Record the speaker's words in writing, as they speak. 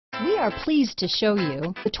We are pleased to show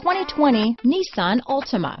you the 2020 Nissan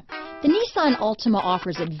Altima. The Nissan Altima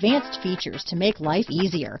offers advanced features to make life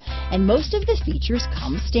easier, and most of the features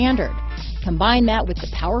come standard. Combine that with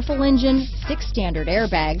the powerful engine, 6 standard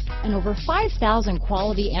airbags, and over 5,000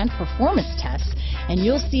 quality and performance tests, and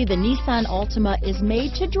you'll see the Nissan Altima is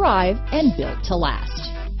made to drive and built to last.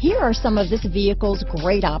 Here are some of this vehicle's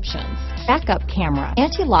great options: backup camera,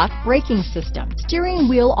 anti-lock braking system, steering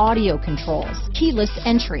wheel audio controls, keyless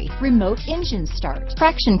entry, remote engine start,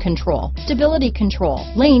 traction control, stability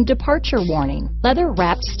control, lane departure warning,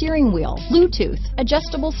 leather-wrapped steering wheel, Bluetooth,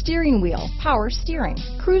 adjustable steering wheel, power steering,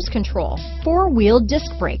 cruise control, 4-wheel disc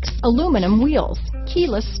brakes, aluminum wheels,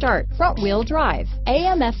 keyless start, front-wheel drive,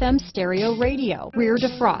 AM/FM stereo radio, rear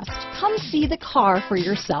defrost. Come see the car for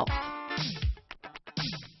yourself.